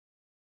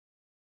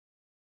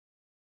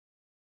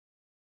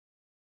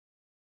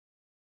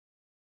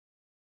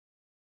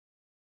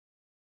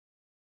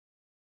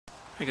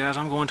Hey guys,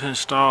 I'm going to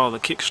install the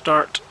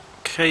Kickstart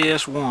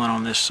KS1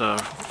 on this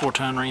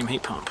 4-ton Rheem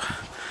heat pump.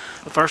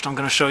 But first I'm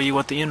going to show you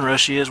what the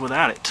Inrush is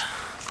without it.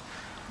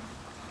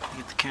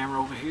 Get the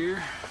camera over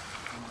here.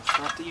 I'm going to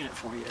start the unit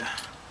for you.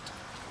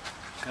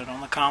 Got it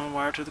on the common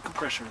wire to the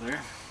compressor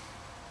there.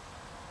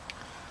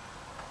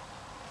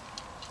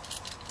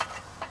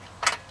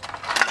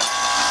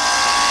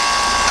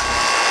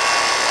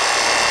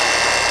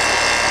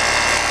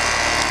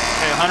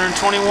 Okay,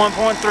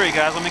 121.3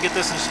 guys. Let me get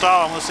this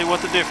installed and we'll see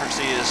what the difference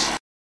is.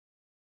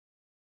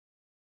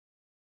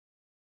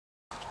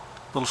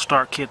 Little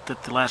start kit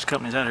that the last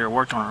companies out here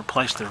worked on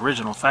replaced the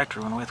original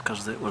factory one with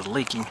because it was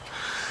leaking.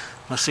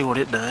 Let's see what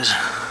it does.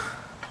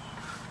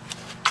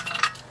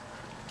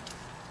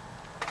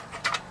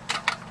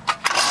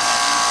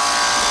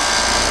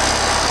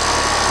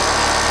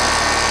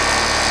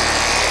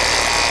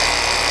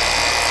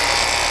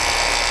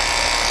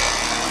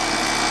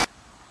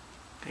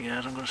 Okay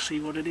guys, I'm going to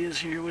see what it is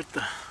here with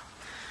the,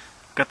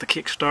 got the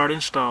Kickstart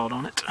installed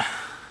on it.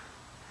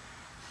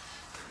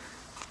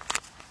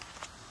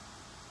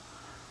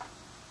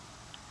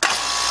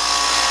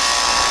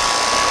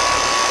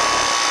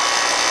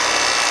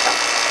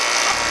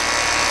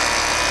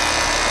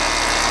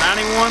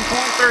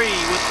 .3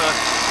 with the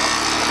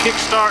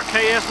Kickstart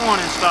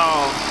KS1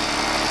 installed.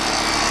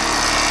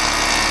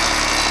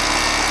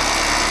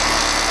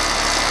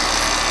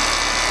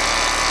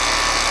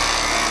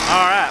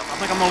 Alright, I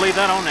think I'm going to leave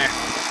that on there.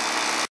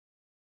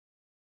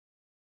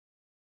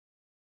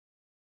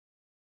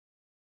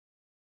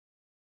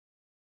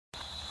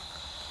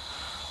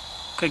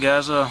 Okay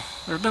guys,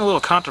 there's been a little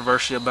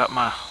controversy about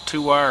my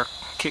 2-wire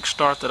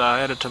Kickstart that I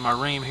added to my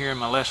Rheem here in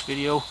my last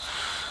video.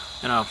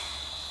 And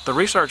the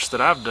research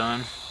that I've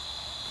done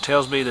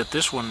tells me that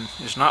this one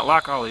is not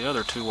like all the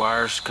other 2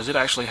 wires because it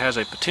actually has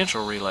a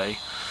potential relay.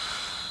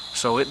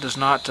 So it does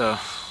not,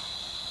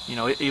 you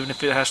know, even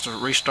if it has to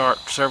restart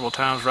several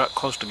times right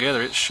close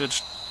together, it should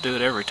do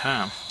it every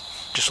time,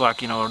 just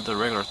like, you know, the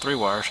regular 3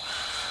 wires.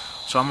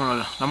 So I'm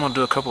gonna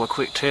do a couple of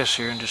quick tests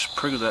here and just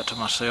prove that to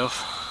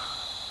myself.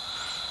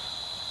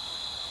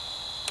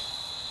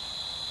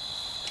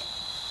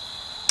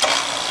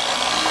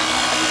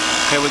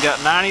 Okay, we got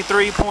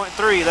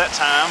 93.3 that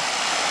time.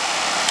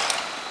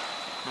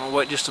 I'm gonna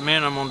wait just a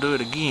minute, I'm gonna do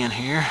it again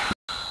here.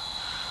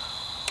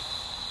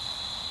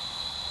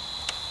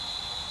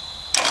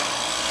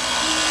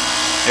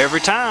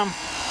 Every time.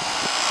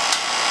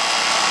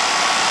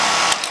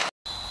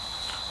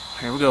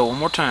 Here we go, one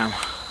more time.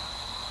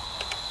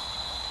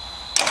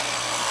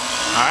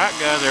 Alright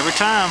guys, every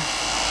time.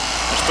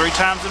 That's 3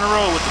 times in a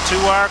row with the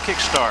 2-wire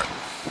Kickstart.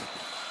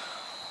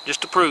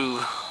 Just to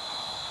prove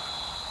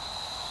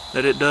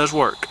that it does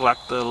work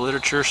like the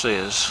literature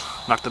says,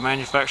 like the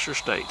manufacturer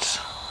states.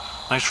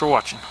 Thanks for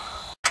watching.